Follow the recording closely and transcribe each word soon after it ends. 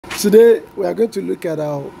Today we are going to look at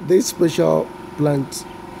this special plant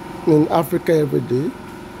in Africa every day.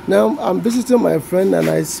 Now I'm visiting my friend and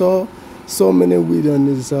I saw so many weed on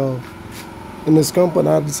in his compound.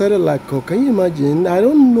 I decided, like, oh, can you imagine? I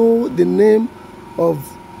don't know the name of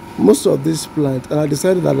most of this plant, and I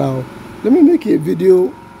decided that let me make a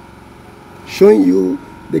video showing you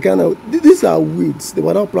the kind of these are weeds. They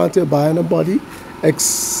were not planted by anybody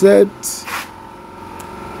except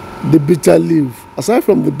the bitter leaf. Aside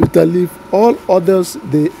from the bitter leaf, all others,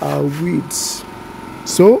 they are weeds.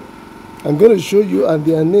 So I'm going to show you and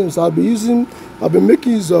their names. I'll be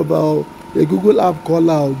making use of a Google app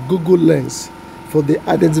called Google Lens for the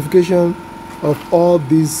identification of all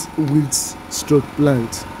these weeds stroke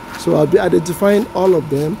plants. So I'll be identifying all of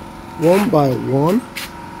them one by one,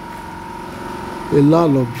 a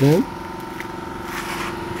lot of them.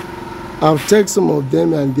 I've checked some of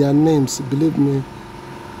them and their names, believe me.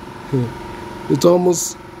 It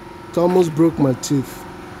almost broke my teeth.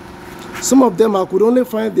 Some of them I could only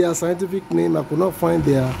find their scientific name. I could not find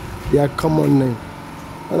their common name.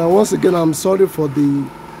 And once again, I'm sorry for the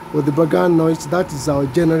background noise. That is our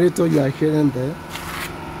generator you are hearing there.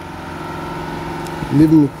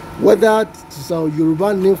 Believe me, whether it is our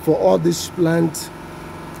Yoruba name for all these plants,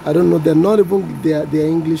 I don't know. They're not even their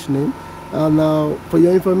English name. And for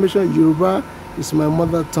your information, Yoruba is my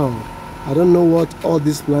mother tongue. I don't know what all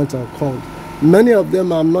these plants are called. Many of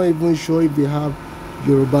them I'm not even sure if they have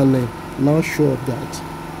Yoruba name. Not sure of that.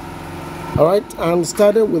 Alright, I'm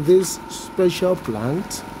starting with this special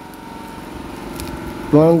plant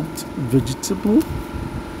vegetable.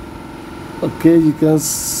 Okay, you can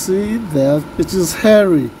see that it is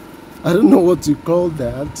hairy. I don't know what to call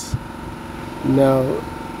that. Now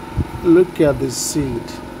look at the seed.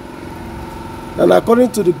 And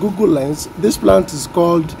according to the Google Lens, this plant is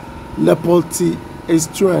called Locality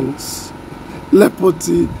astruans.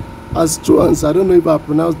 Locality astruans. I don't know if I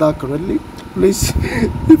pronounced that correctly. Please,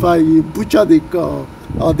 if I butcher the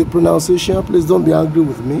pronunciation, please don't be angry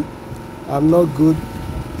with me. I'm not good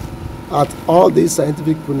at all this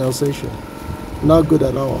scientific pronunciation. Not good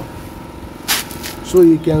at all. So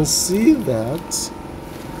you can see that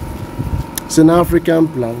it's an African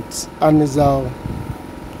plant and it's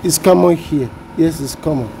common here. Yes, it's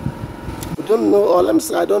common. I don't know, or let me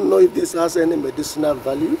say, I don't know if this has any medicinal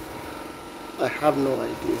value. I have no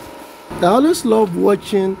idea. I always love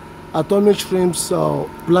watching Atomic Shrimp's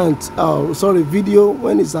video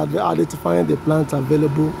when he's identifying the plants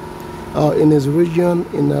available in his region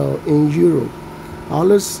in Europe. I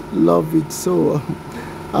always love it. So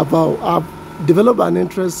I've developed an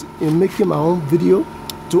interest in making my own video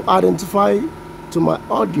to identify to my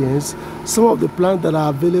audience some of the plants that are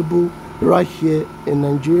available right here in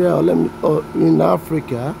Nigeria or in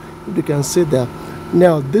Africa, if you can say that.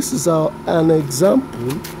 Now this is an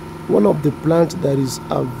example, one of the plants that is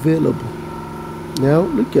available. Now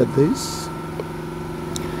look at this.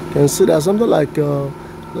 You can see that something like a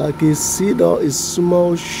seed or a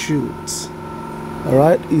small shoot. All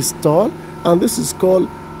right, it's tall, and this is called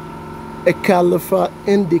Acalypha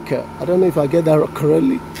indica. I don't know if I get that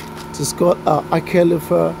correctly. It is called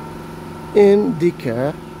Acalypha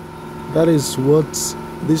indica. That is what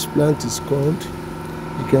this plant is called.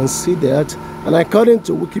 You can see that. And according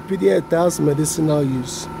to Wikipedia, it has medicinal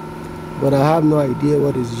use. But I have no idea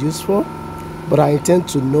what it's used for. But I intend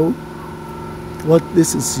to know what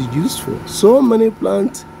this is used for. So many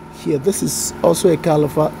plants here. This is also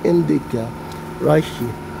Acalypha indica right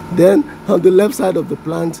here. Then on the left side of the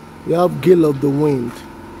plant, we have gale of the wind.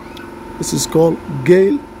 This is called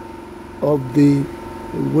gale of the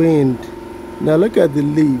wind. Now look at the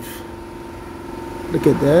leaf. Look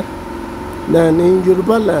at that. Now in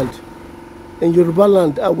Yoruba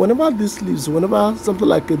land, whenever these leaves, whenever something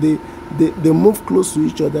like they move close to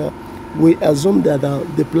each other, we assume that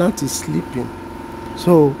the plant is sleeping.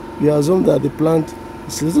 So we assume that the plant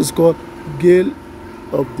this is called gale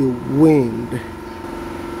of the wind.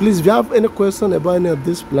 Please, if you have any question about any of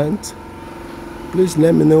these plants, please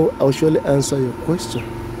let me know. I'll surely answer your question.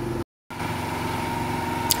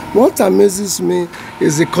 What amazes me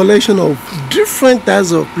is the collection of different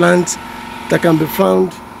types of plants that can be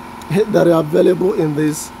found that are available in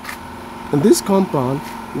this compound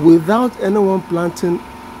without anyone planting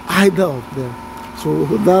either of them. So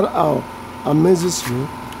that amazes me.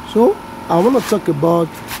 So I want to talk about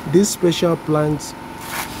these special plants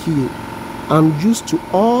here. I'm used to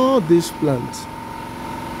all these plants.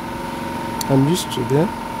 I'm used to them.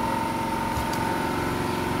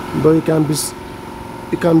 But you can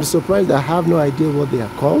be surprised. I have no idea what they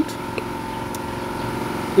are called.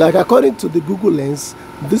 Like according to the Google Lens,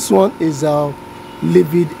 this one is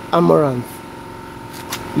livid amaranth.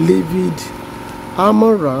 livid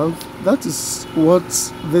amaranth. That is what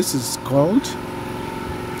this is called.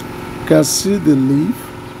 You can see the leaf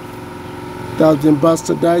that has been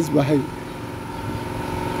bastardized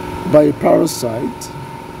by a parasite.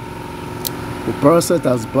 The parasite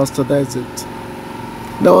has bastardized it.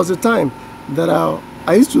 There was a time that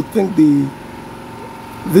I used to think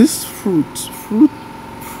this fruit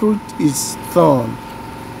is thorn.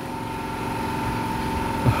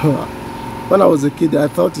 When I was a kid, I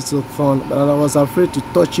thought it's a thorn, but I was afraid to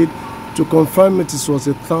touch it to confirm it was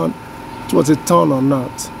a thorn, or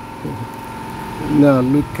not. Now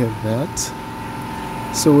look at that.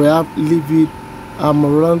 So we have livid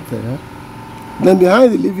amarantha. Then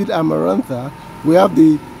behind the livid amarantha, we have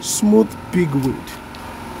the smooth pigweed.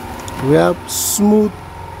 We have smooth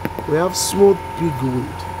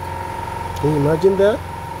pigweed. Can you imagine that?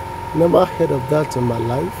 Never heard of that in my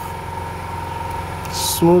life.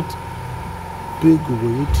 Smooth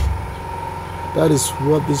pigweed. That is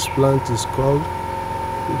what this plant is called.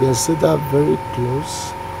 You can see that very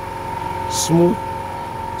close.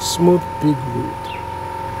 Smooth pigweed.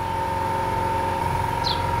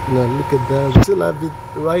 Now look at that. We still have it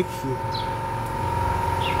right here.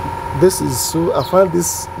 I find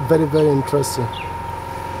this very, very interesting.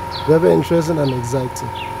 Very interesting and exciting.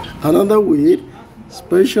 Another weed,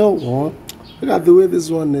 special one. Look at the way this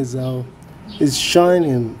one is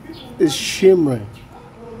shining, is shimmering.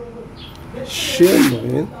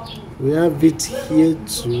 We have it here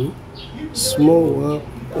too. Small one,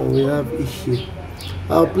 and we have it here.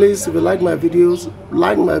 Please, if you like my videos,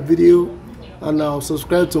 like my video, and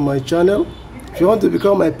subscribe to my channel. If you want to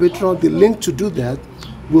become my patron, the link to do that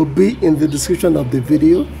will be in the description of the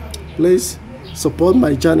video. Please support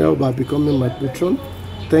my channel by becoming my patron.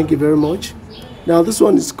 Thank you very much. Now this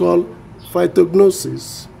one is called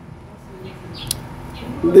phytognosis.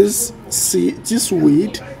 This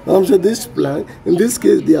weed, I'm sure this plant, in this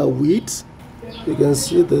case they are weeds. You can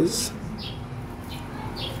see this.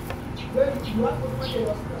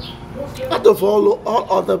 Out of all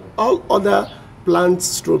other plants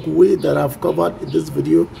stroke weed that I've covered in this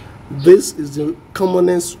video, this is the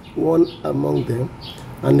commonest one among them,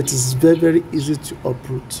 and it is very, very easy to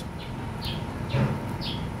uproot.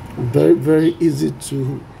 Very, very easy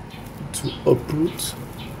to uproot.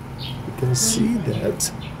 You can see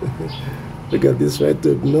that. Look at this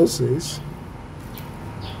phytognosis.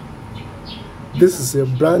 This is a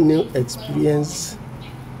brand new experience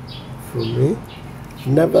for me.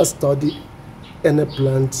 Never studied any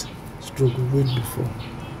plant stroke weed before.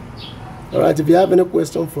 Alright, if you have any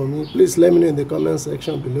question for me, please let me know in the comment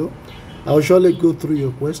section below. I will surely go through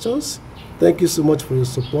your questions. Thank you so much for your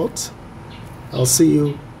support. I'll see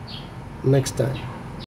you next time.